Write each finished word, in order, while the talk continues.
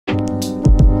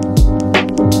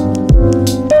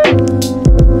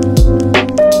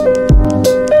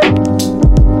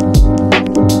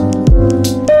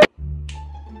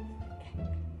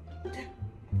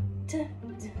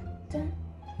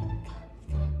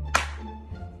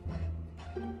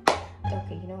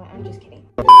Okay, you know what? I'm just kidding.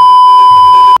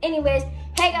 Anyways,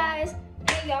 hey guys,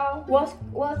 hey y'all,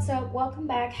 what's up? Welcome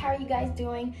back. How are you guys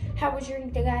doing? How was your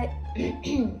day, guys?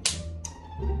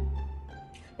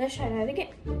 Let's try that again.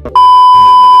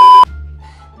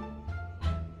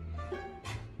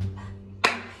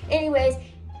 Anyways,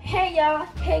 hey y'all,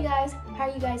 hey guys, how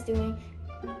are you guys doing?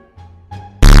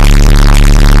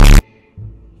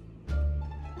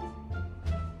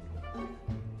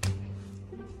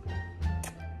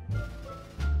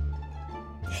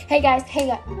 Hey guys, hey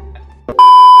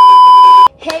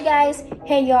guys,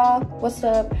 hey y'all, what's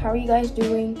up? How are you guys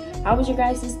doing? How was your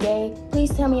guys' day?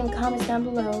 Please tell me in the comments down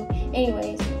below.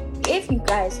 Anyways, if you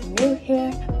guys are new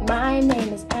here, my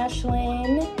name is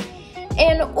Ashlyn,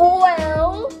 and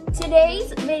well,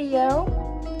 today's video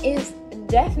is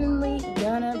definitely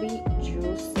gonna be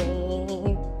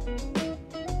juicy.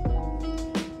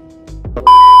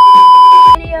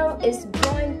 Video is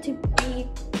going to be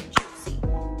juicy.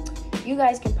 You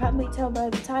guys can probably tell by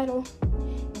the title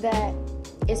that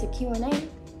it's a Q&A.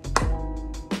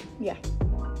 Yeah.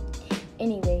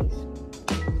 Anyways,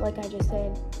 like I just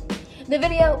said, the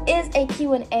video is a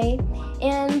Q&A,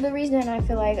 and the reason I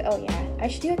feel like, oh yeah, I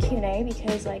should do a Q&A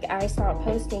because like I stopped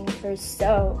posting for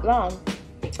so long.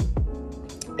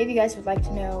 If you guys would like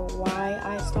to know why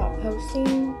I stopped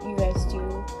posting, you guys do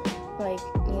like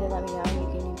need to let me know. You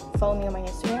can follow me on my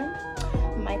Instagram,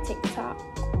 my TikTok.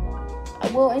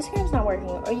 Well, Instagram's not working,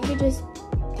 or you could just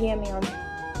DM me on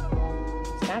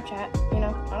Snapchat, you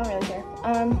know, I don't really care.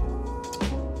 I'm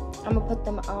gonna put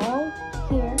them all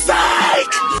here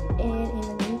and in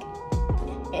the link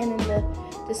and in the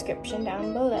description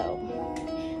down below.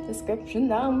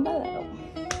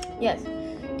 Yes.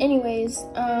 Anyways,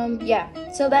 yeah,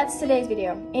 so that's today's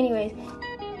video. Anyways,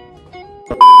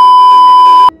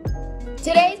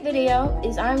 today's video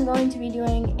is I'm going to be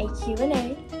doing a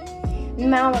Q&A.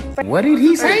 Now, what did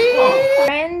he say?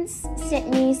 Friends sent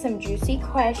me some juicy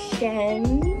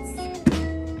questions.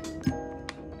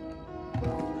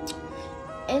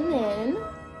 And then,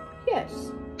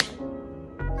 yes.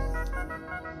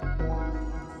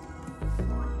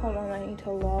 Hold on, I need to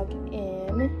log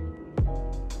in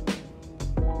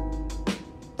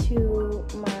to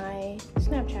my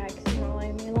Snapchat because it's not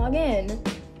letting me log in.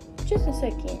 Just a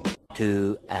second.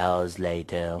 2 hours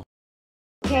later.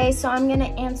 Okay, so I'm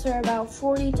gonna answer about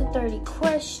 40 to 30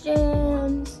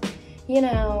 questions. You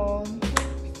know.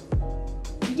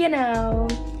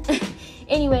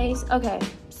 Anyways, okay,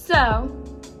 so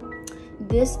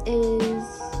this is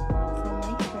from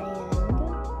my friend,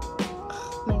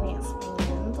 my best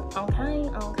friend. Okay.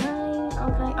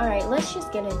 All right, let's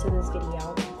just get into this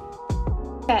video.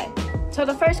 Okay, so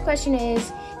the first question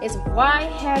is why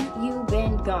have you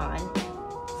been gone?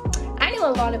 I knew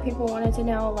a lot of people wanted to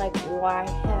know, like, why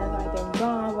have I been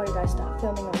gone? Why did I stop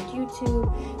filming on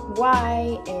YouTube?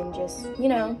 Why? And just, you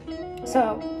know.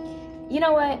 So, you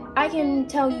know what? I can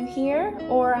tell you here,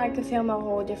 or I could film a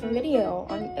whole different video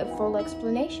on a full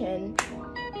explanation.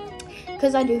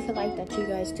 Because I do feel like that you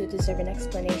guys do deserve an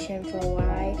explanation for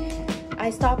why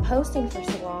I stopped posting for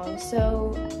so long.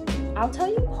 So, I'll tell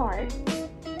you parts,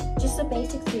 just the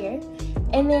basics here.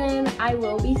 And then I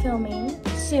will be filming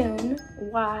soon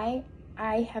why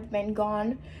I have been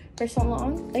gone for so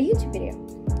long, a YouTube video.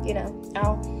 You know,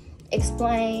 I'll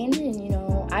explain, and you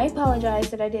know, I apologize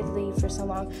that I did leave for so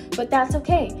long, but that's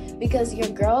okay because your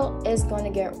girl is going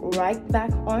to get right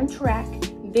back on track.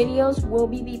 Videos will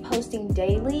be posting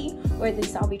daily, or at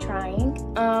least I'll be trying.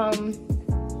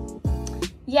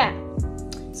 Yeah.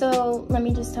 So let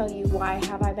me just tell you why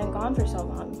have I been gone for so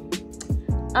long.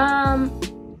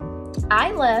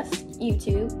 I left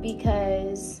YouTube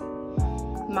because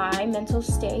my mental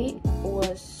state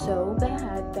was so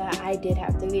bad that I did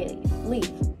have to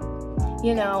leave.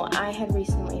 You know, I had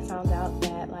recently found out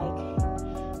that, like,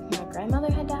 my grandmother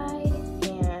had died,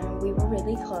 and we were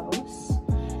really close.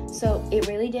 So it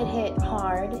really did hit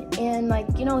hard. And, like,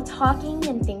 you know, talking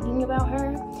and thinking about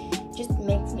her just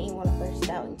makes me want to burst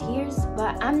out in tears.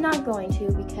 But I'm not going to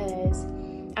because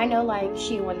I know, like,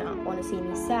 she would not want to see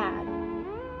me sad.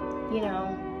 You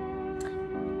know.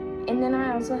 And then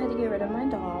I also had to get rid of my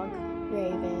dog,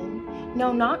 Raven.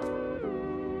 No, not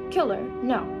kill her.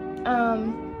 No.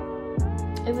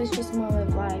 It was just more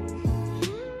of like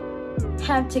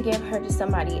have to give her to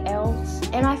somebody else.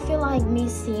 And I feel like me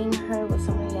seeing her with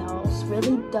somebody else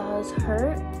really does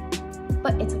hurt.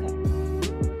 But it's okay.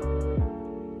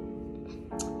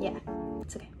 Yeah,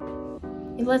 it's okay.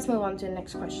 Let's move on to the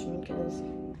next question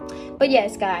but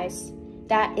yes, guys,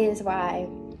 that is why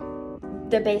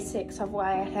the basics of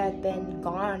why I had been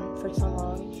gone for so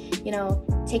long, you know,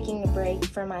 taking a break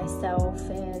for myself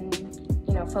and,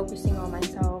 you know, focusing on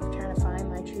myself, trying trying to find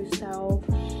my true self.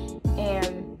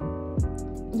 And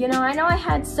you know, I know I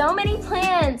had so many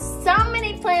plans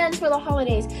for the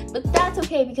holidays, but that's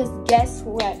okay because guess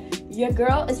what? Your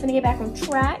girl is gonna get back on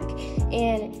track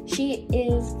and she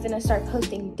is gonna start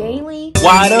posting daily.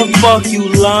 Why the fuck you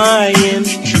lying?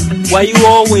 Why you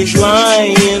always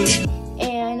lying?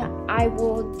 And I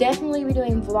will definitely be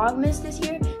doing Vlogmas this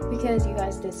year because you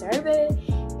guys deserve it.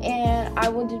 And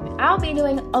I'll be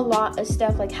doing a lot of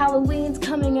stuff, like Halloween's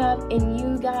coming up, and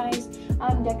you guys,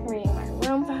 I'm decorating my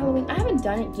room for Halloween. I haven't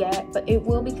done it yet, but it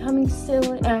will be coming soon,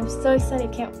 and I'm so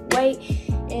excited, can't wait.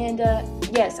 And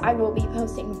yes, I will be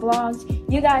posting vlogs.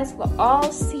 You guys will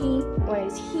all see when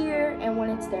it's here and when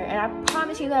it's there. And I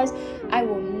promise you guys, I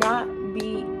will not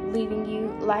be leaving you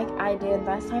like I did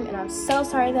last time, and I'm so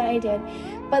sorry that I did.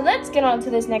 But let's get on to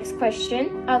this next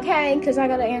question, okay? Because I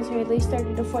gotta answer at least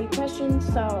 30 to 40 questions,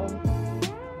 so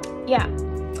yeah.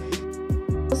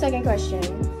 Second question,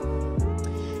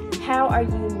 how are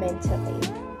you mentally?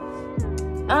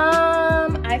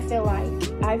 I feel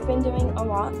like I've been doing a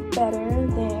lot better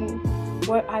than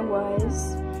what I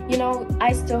was. You know,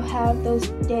 I still have those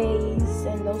days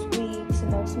and those weeks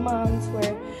and those months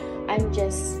where I'm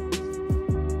just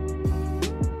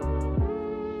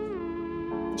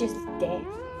dead,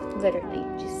 literally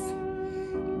just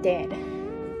dead.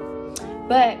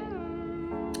 But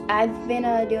I've been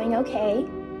doing okay,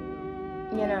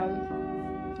 you know,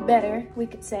 better we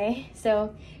could say.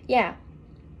 So yeah.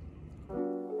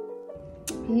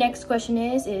 Next question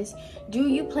is do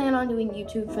you plan on doing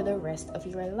YouTube for the rest of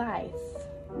your life?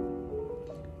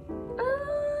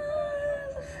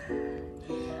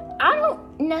 I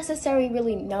don't necessarily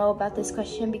really know about this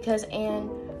question because in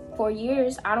 4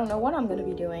 years, I don't know what I'm gonna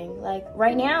be doing. Like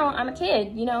right now, I'm a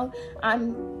kid, you know,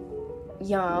 I'm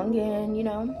young, and you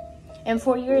know, in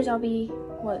 4 years, I'll be,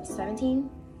 what, 17?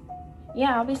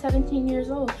 Yeah, I'll be 17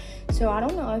 years old. So I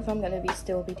don't know if I'm gonna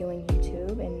still be doing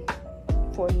YouTube in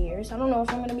 4 years. I don't know if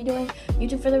I'm gonna be doing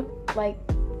YouTube for the like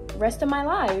rest of my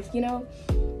life, you know.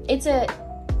 It's a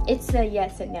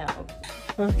yes and no.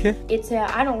 Okay. It's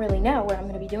I don't really know what I'm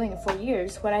gonna be doing in 4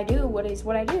 years. What I do, what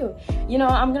I do. You know,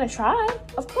 I'm gonna try,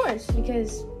 of course,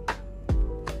 because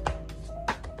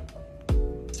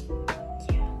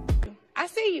yeah. I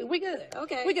see you. We good.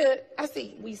 Okay. We good. I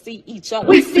see. We see each other.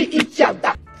 We see each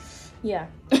other. Yeah.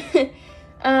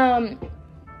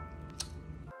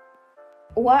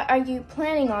 What are you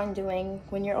planning on doing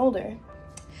when you're older?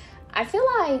 I feel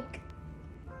like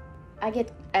I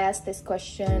get asked this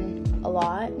question a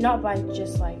lot, not by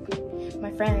just like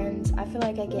my friends. I feel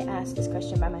like I get asked this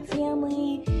question by my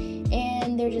family,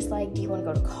 and they're just like, do you want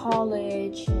to go to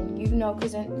college? And you know,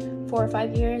 because in 4 or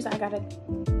 5 years, I gotta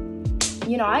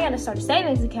start a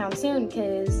savings account soon,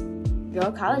 because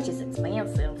girl, college is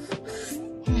expensive.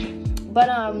 But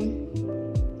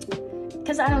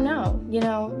because I don't know, you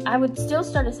know, I would still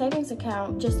start a savings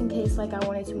account just in case like I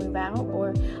wanted to move out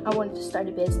or I wanted to start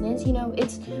a business. You know,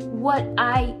 it's what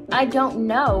I don't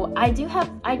know. I do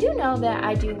know that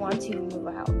I do want to move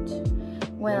out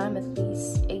when I'm at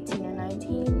least 18 or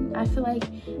 19. I feel like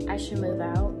I should move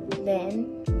out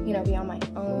then, you know, be on my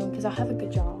own, because I'll have a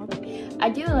good job. I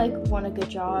do like want a good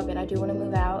job, and I do want to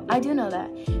move out. I do know that,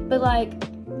 but like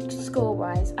school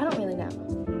wise, I don't really know,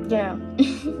 you know.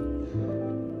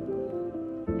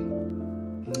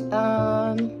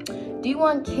 Do you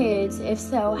want kids? If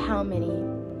so, how many?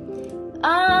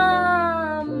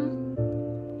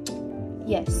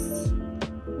 Yes.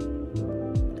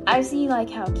 I see like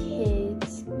how cute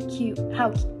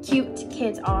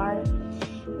kids are,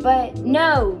 but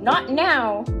no, not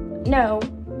now. No.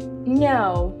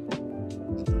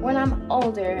 When I'm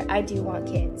older, I do want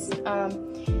kids.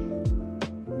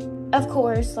 Of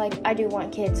course, like I do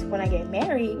want kids when I get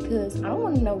married, because I don't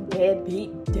want no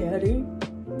deadbeat daddy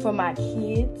for my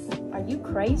kids. Are you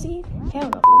crazy? Hell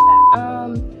no, fuck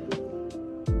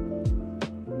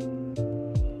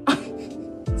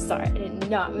that. Sorry, I did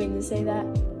not mean to say that.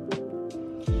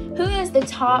 Who is the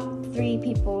top 3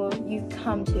 people you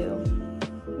come to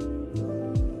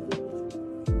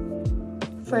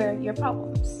for your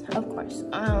problems? Of course.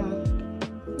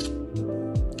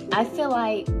 I feel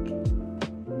like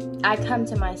I come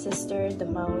to my sister the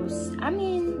most. I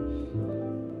mean,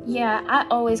 yeah, I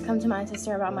always come to my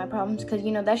sister about my problems, because,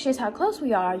 you know, that's just how close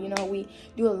we are. You know, we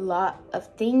do a lot of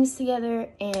things together,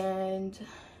 and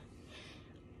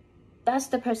that's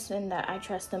the person that I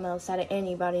trust the most out of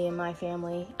anybody in my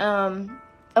family.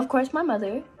 Of course, my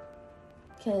mother,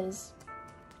 because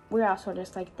we're also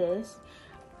just like this.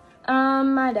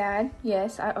 My dad,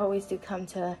 yes, I always do come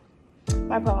to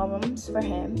my problems for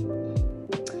him.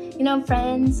 You know,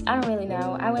 friends, I don't really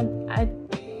know.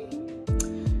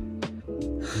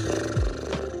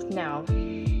 Now,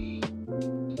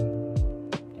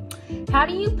 how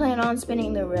do you plan on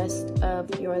spending the rest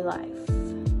of your life?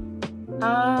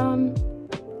 I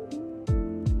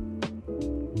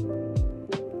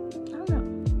don't know.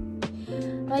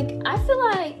 Like, I feel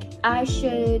like I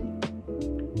should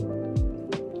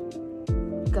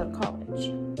go to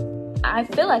college. I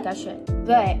feel like I should,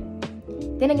 but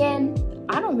then again,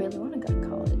 I don't really want to go to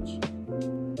college.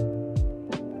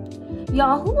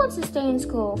 Y'all, who wants to stay in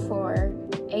school for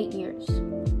 8 years?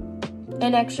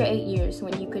 An extra 8 years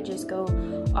when you could just go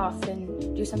off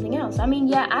and do something else. I mean,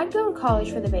 yeah, I'd go to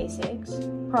college for the basics,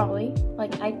 probably.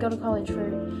 Like, I'd go to college for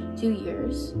 2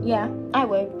 years. Yeah, I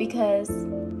would, because,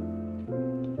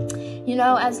 you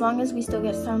know, as long as we still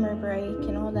get summer break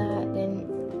and all that, then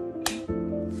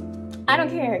I don't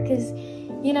care, because,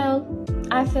 you know,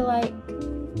 I feel like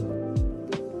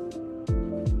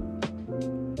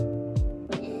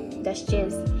that's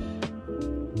just,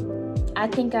 I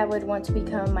think I would want to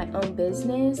become my own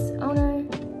business owner,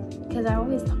 because I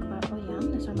always talk about, oh yeah, I'm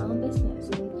going to start my own business.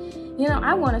 And, you know,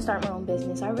 I want to start my own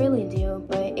business. I really do,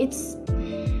 but it's,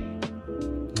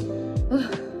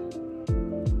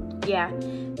 yeah,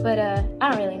 but I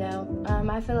don't really know.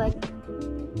 I feel like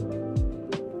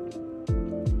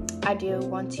I do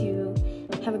want to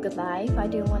have a good life. I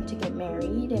do want to get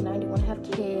married, and I do want to have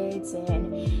kids,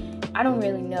 and I don't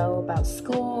really know about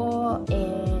school,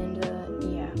 and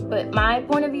yeah, but my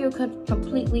point of view could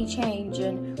completely change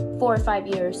in 4 or 5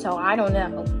 years, so I don't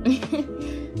know.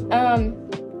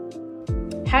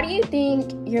 How do you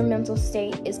think your mental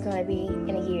state is going to be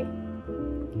in a year?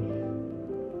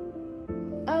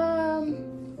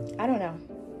 I don't know.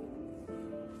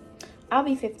 I'll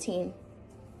be 15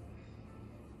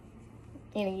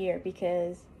 in a year,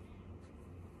 because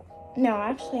no,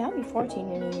 actually I'll be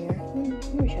 14 in a year.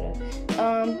 Maybe shut up.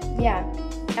 Yeah,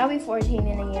 I'll be 14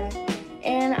 in a year,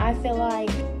 and I feel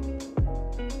like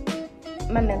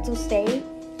my mental state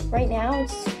right now,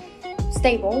 it's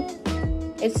stable,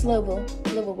 it's livable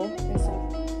and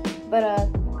stuff, but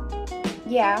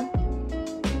yeah,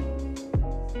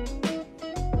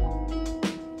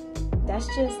 that's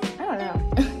just, I don't know.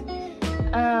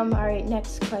 All right,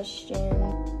 next question.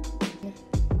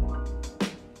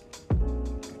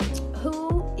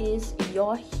 Who is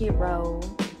your hero?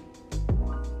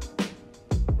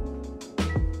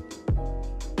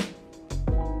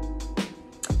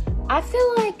 I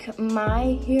feel like my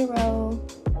hero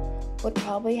would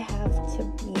probably have to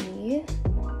be,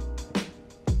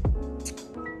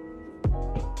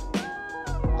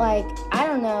 like, I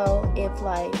don't know if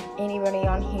like anybody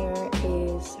on here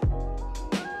is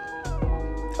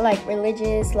like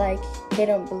religious, like they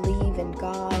don't believe in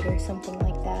God or something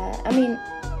like that. I mean,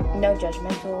 no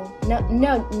judgmental,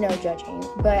 no judging,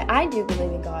 but I do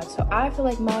believe in God, so I feel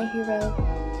like my hero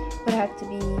would have to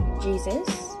be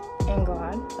Jesus and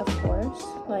God, of course.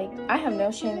 Like, I have no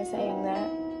shame in saying that.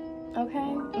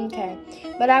 Okay,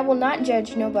 but I will not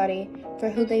judge nobody for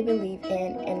who they believe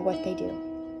in and what they do.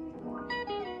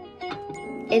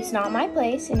 It's not my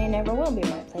place, and it never will be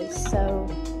my place, so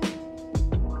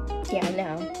yeah,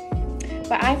 no.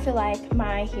 But I feel like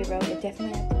my hero would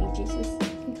definitely have to be Jesus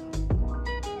and God.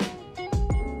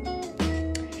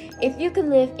 If you could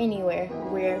live anywhere,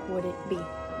 where would it be?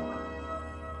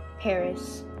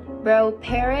 Paris. Bro,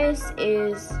 Paris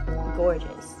is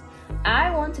gorgeous.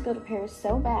 I want to go to Paris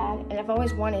so bad, and I've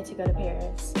always wanted to go to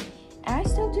Paris. And I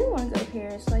still do want to go to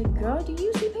Paris. Like, girl, do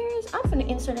you see Paris? I'm gonna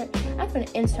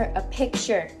insert a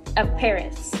picture of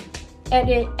Paris.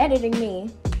 Editing me.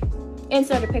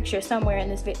 Insert a picture somewhere in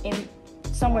this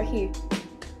somewhere here.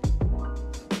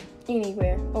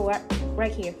 Anywhere. Oh,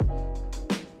 right here.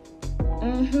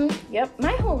 Yep.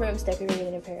 My whole room's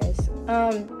decorated in Paris.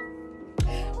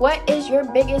 What is your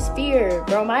biggest fear?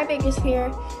 Bro, my biggest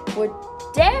fear would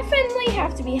definitely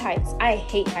have to be heights. I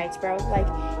hate heights, bro. Like,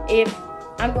 if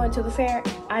I'm going to the fair,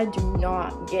 I do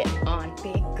not get on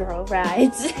big girl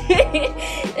rides.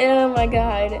 Oh my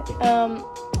god.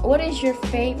 What is your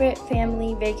favorite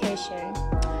family vacation?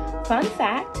 Fun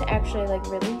fact, actually, like,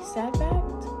 really sad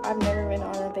fact, I've never been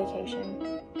on a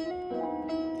vacation.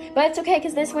 But it's okay,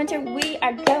 because this winter we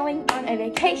are going on a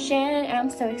vacation. I'm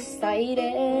so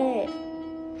excited.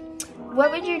 What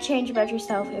would you change about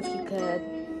yourself if you could?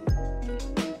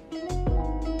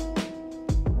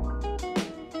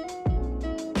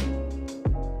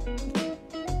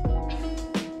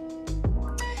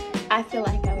 I feel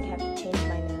like I would have to change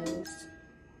my nose.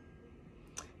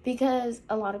 Because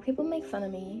a lot of people make fun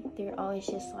of me. They're always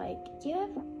just like, you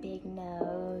have a big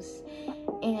nose.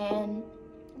 And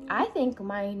I think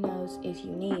my nose is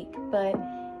unique. But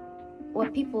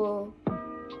what people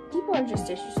people are just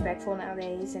disrespectful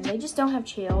nowadays, and they just don't have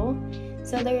chill,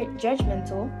 so they're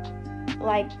judgmental.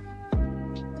 Like,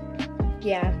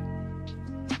 yeah,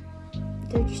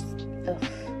 they're just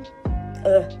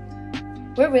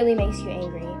what really makes you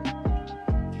angry?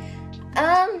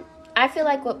 I feel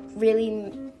like what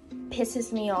really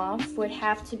pisses me off would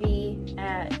have to be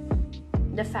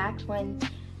the fact when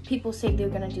people say they're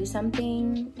gonna do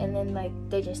something and then like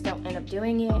they just don't end up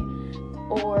doing it,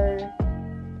 or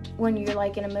when you're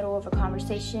like in the middle of a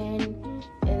conversation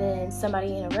and then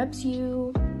somebody interrupts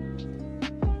you,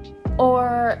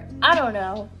 or I don't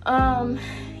know.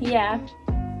 Yeah,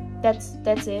 that's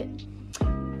it.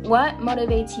 What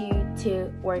motivates you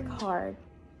to work hard?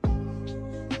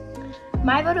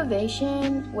 My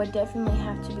motivation would definitely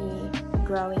have to be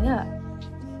growing up,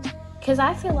 because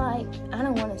I feel like I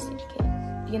don't want to stay a kid.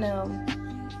 You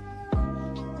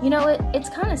know, it's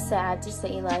kind of sad to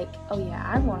say like, oh yeah,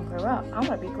 I want to grow up. I want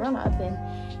to be grown up, and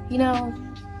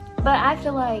but I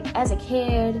feel like as a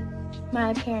kid,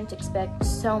 my parents expect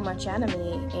so much out of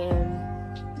me, and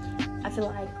I feel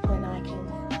like when I can,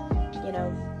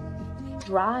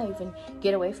 drive and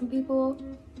get away from people,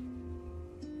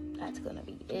 that's gonna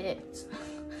be it.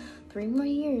 3 more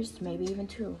years, maybe even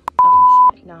 2.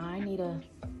 Oh shit, no, I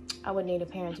would need a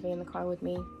parent to be in the car with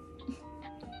me.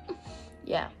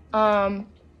 Yeah.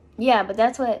 Yeah, but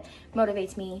that's what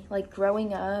motivates me, like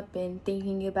growing up and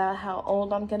thinking about how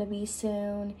old I'm gonna be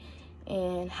soon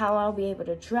and how I'll be able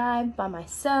to drive by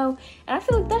myself. And I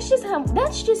feel like that's just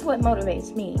what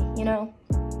motivates me,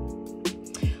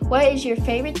 What is your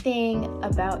favorite thing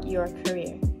about your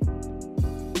career?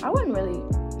 I wouldn't really...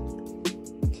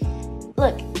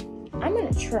 Look, I'm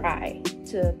gonna try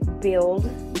to build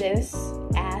this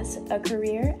as a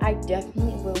career. I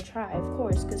definitely will try, of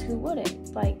course, because who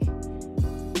wouldn't? But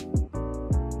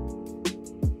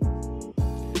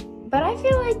I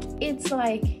feel like it's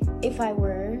like if I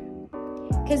were,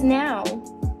 because now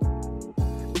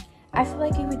I feel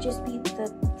like it would just be the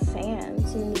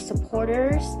fans and the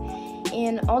supporters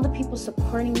and all the people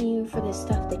supporting you for the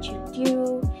stuff that you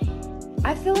do.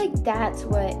 I feel like that's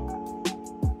what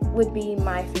would be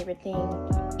my favorite thing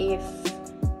if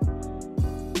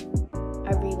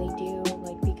I really do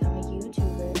become a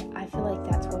YouTuber. I feel like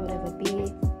that's what it would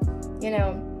be.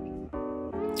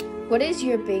 What is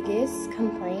your biggest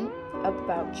complaint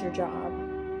about your job?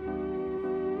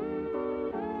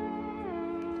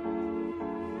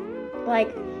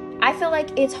 I feel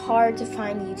like it's hard to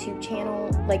find YouTube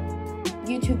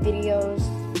YouTube videos,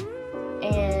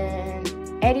 and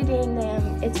editing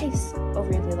them, it takes a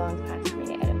really long time for me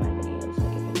to edit my videos.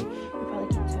 You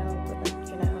probably can't tell, but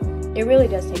it really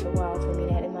does take a while for me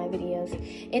to edit my videos.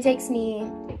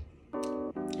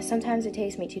 Sometimes it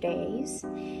takes me 2 days.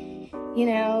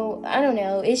 I don't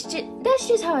know. That's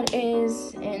just how it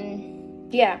is.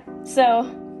 And yeah, so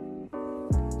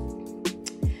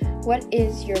what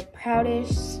is your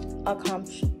proudest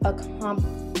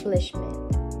accomplishment?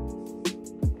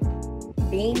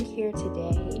 Being here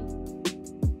today,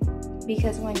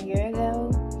 because 1 year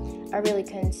ago, I really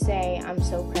couldn't say I'm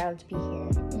so proud to be here.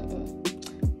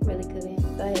 Really couldn't,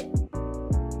 but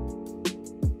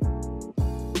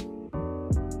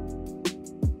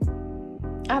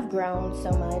I've grown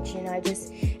so much, and I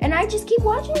just keep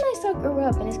watching myself grow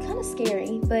up, and it's kind of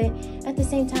scary, but at the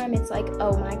same time, it's like,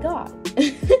 oh my god.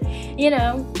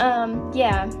 Yeah.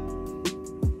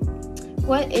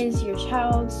 What is your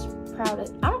child's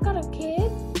proudest? I don't got a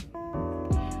kid.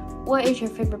 What is your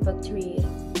favorite book to read?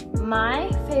 My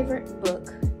favorite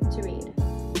book to read,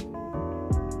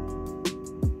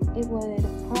 it would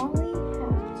probably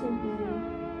have to be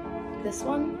this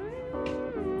one.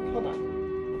 Hold on.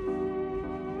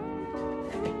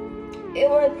 It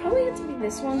would probably have to be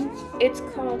this one. It's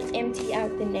called Empty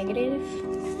Out the Negative.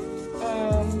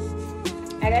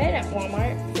 I got it at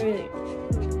Walmart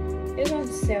it was on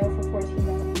sale for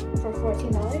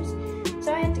 $14.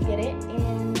 So I had to get it,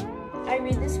 and I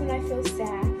read this when I feel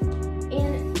sad.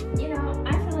 And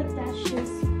I feel like that's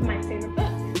just my favorite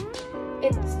book.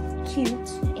 It's cute,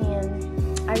 and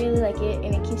I really like it,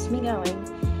 and it keeps me going.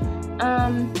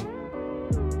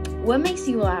 What makes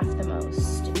you laugh the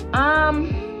most?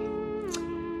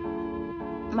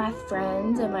 My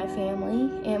friends and my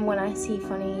family, and when I see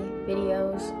funny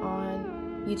videos on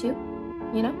YouTube,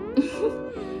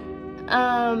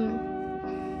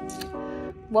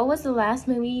 what was the last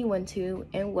movie you went to,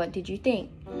 and what did you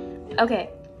think? Okay.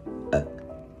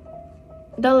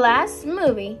 The last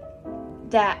movie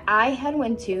that I had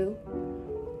went to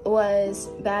was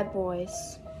Bad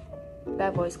Boys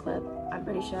Club. I'm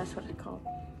pretty sure that's what it's called.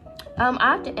 I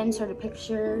have to insert a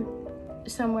picture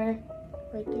somewhere.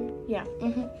 Right there. Yeah.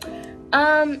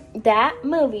 That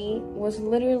movie was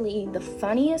literally the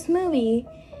funniest movie,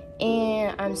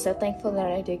 and I'm so thankful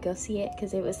that I did go see it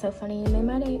because it was so funny and made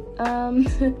my day.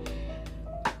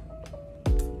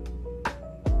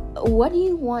 What do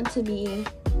you want to be?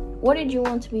 What did you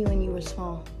want to be when you were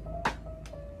small?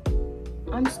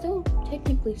 I'm still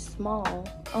technically small.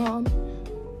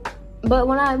 But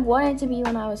what I wanted to be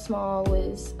when I was small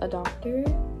was a doctor.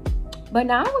 But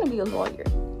now I want to be a lawyer.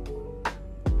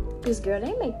 Because, girl,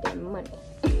 they make their money.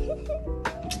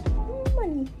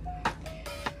 Money.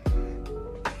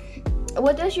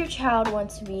 What does your child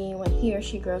want to be when he or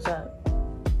she grows up?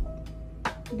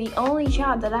 The only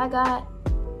child that I got,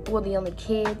 well, the only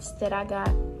kids that I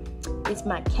got is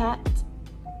my cat,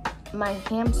 my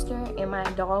hamster, and my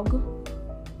dog.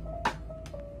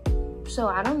 So,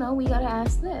 I don't know. We gotta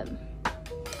ask them.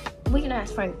 We can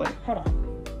ask Franklin. Hold on.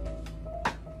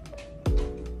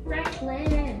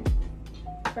 Franklin.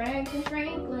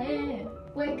 Franklin.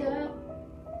 Wake up.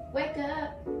 Wake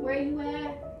up. Where you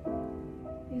at?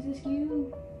 Is this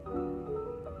you?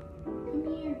 Come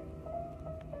here.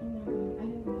 Oh my god, I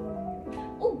don't know.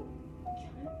 Oh!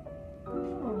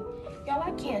 Y'all,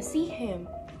 I can't see him.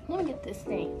 Let me get this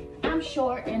thing. I'm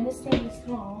short and this thing is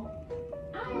small.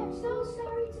 I am so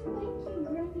sorry to wake you,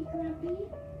 Grumpy.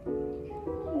 Come here.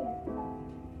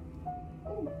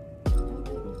 Oh,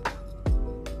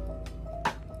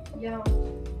 y'all,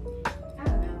 I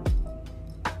don't know.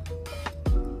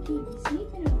 You can't be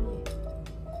sleeping over here.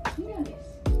 You know this.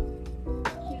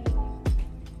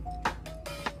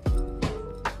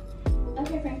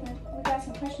 Okay, Franklin, we got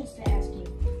some questions to ask you.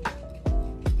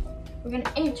 We're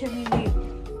gonna interview you.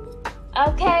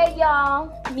 Okay,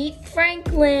 y'all, meet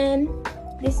Franklin.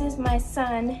 This is my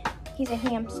son. He's a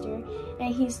hamster,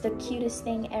 and he's the cutest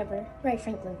thing ever. Right,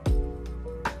 Franklin?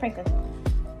 Franklin.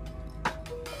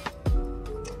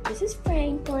 This is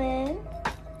Franklin.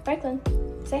 Franklin,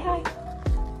 say hi.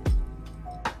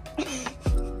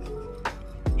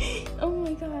 Oh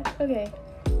my god. Okay.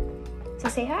 So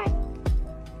say hi.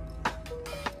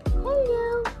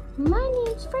 Hello, my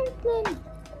name's Franklin.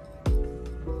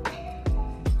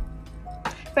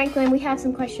 Franklin, we have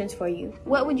some questions for you.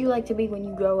 What would you like to be when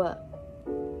you grow up?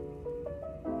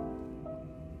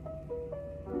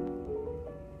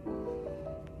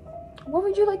 What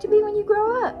would you like to be when you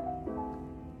grow up?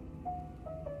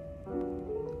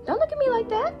 Don't look at me like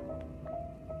that.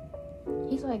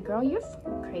 He's like, girl, you're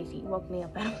crazy. He woke me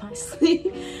up out of my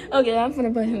sleep. Okay, I'm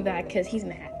gonna put him back because he's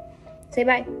mad. Say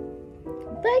bye.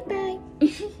 Bye-bye.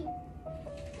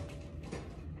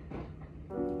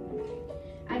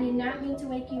 I did not mean to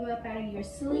wake you up out of your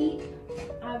sleep.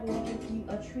 I will give you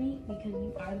a treat because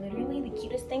you are literally the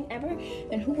cutest thing ever.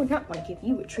 And who would not want to give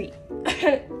you a treat?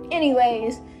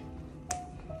 Anyways.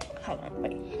 Hold on,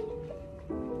 wait.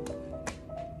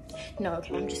 No,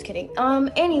 okay, I'm just kidding.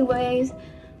 Anyways.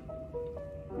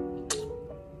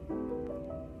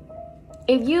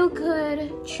 If you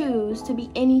could choose to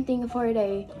be anything for a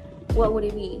day, what would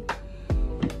it be?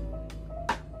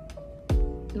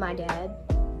 My dad.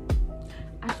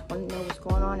 I just want to know what's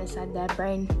going on inside that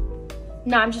brain.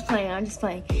 No, I'm just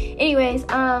playing. Anyways,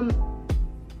 I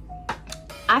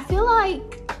feel like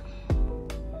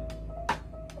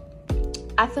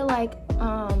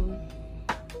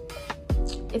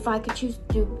if I could choose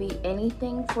to be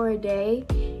anything for a day,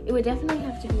 it would definitely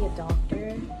have to be a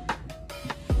doctor.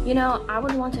 You know, I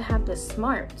would want to have the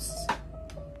smarts.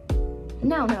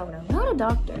 No, not a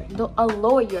doctor. A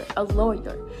lawyer.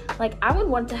 Like, I would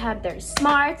want to have their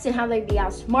smarts and how they be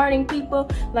outsmarting people.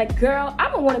 Like, girl, I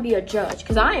don't want to be a judge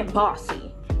because I am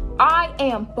bossy.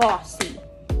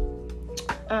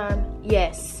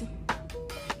 Yes.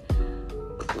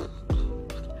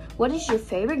 What is your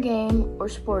favorite game or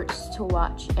sports to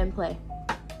watch and play?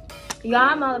 Y'all,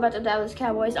 I'm all about the Dallas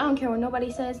Cowboys. I don't care what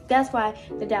nobody says. That's why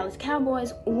the Dallas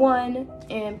Cowboys won,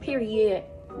 and period,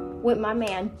 with my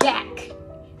man Dak.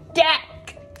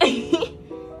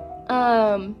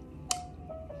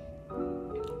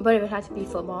 But it would have to be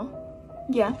football.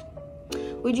 Yeah.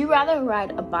 Would you rather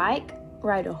ride a bike,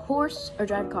 ride a horse, or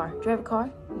drive a car? Drive a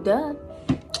car? Duh.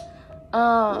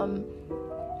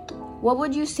 What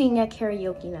would you sing at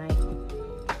karaoke night?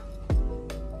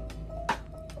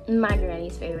 My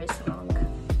granny's favorite song.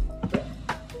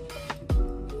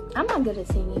 I'm not good at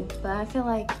singing, but I feel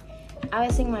like I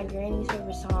would sing my granny's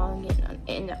favorite song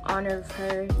in honor of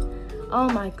her. Oh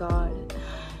my god.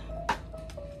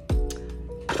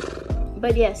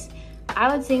 But yes,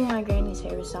 I would sing my granny's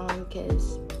favorite song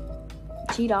because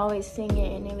she'd always sing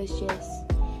it, and it was just...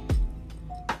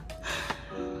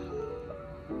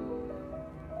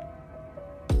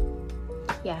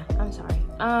 Yeah, I'm sorry.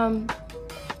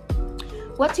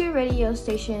 What two radio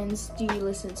stations do you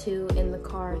listen to in the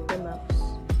car the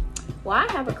most? Well,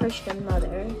 I have a Christian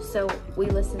mother, so we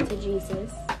listen to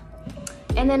Jesus.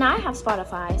 And then I have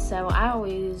Spotify, so I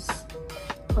always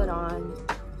put on,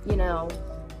 you know,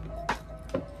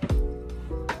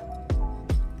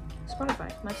 my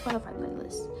Spotify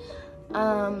playlist.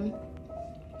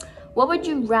 What would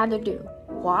you rather do?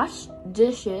 Wash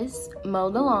dishes, mow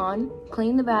the lawn,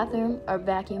 clean the bathroom, or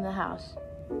vacuum the house?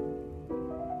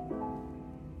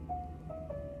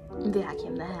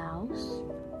 Vacuum the house.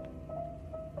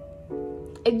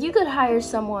 If you could hire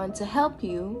someone to help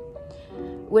you,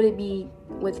 would it be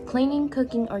with cleaning,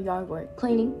 cooking, or yard work?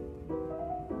 Cleaning.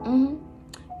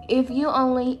 If you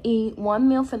only eat one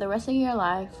meal for the rest of your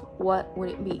life, what would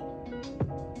it be?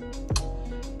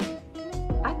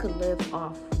 I could live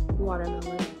off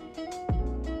watermelon.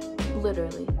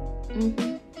 Literally.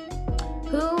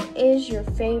 Who is your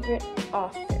favorite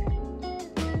author?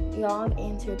 Y'all have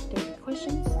answered the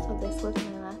questions, so this was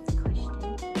my last question.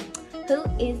 Who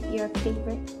is your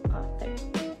favorite author?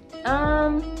 I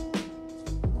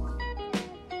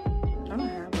don't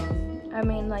have one. I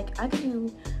mean, like, I could do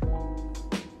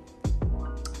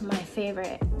my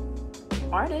favorite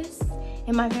artist,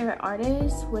 and my favorite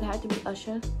artist would have to be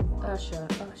Usher. Go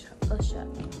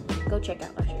check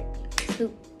out Usher.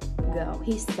 Go.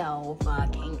 He's so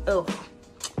fucking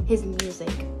his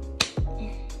music.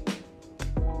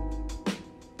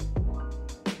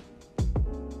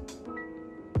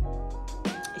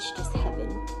 It's just heaven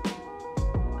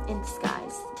in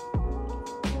disguise.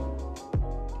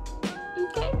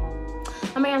 Okay.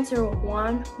 I'm gonna answer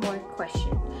one more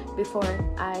question before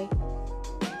I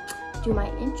do my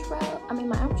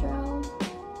outro.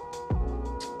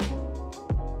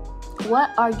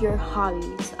 What are your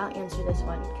hobbies? I'll answer this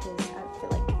one because I feel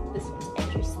like this one's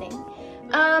interesting.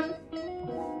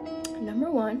 Number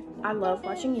one, I love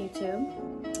watching YouTube.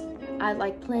 I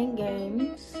like playing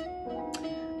games.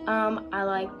 I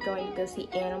like going to go see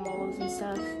animals and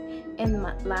stuff. And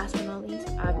last but not least,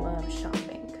 I love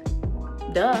shopping.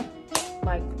 Duh.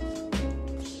 Like,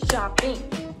 shopping.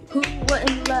 Who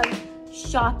wouldn't love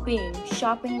shopping?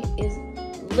 Shopping is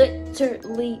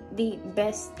literally the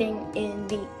best thing in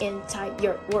the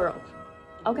entire world.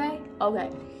 Okay?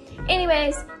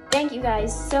 Anyways, thank you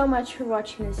guys so much for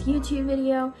watching this YouTube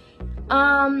video.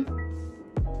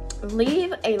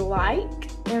 Leave a like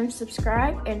and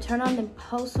subscribe and turn on the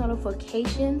post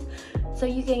notifications so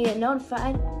you can get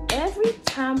notified every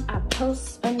time I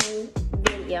post a new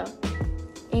video.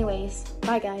 Anyways,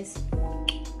 bye guys.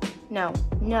 No.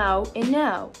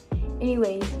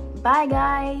 Anyways, bye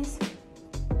guys.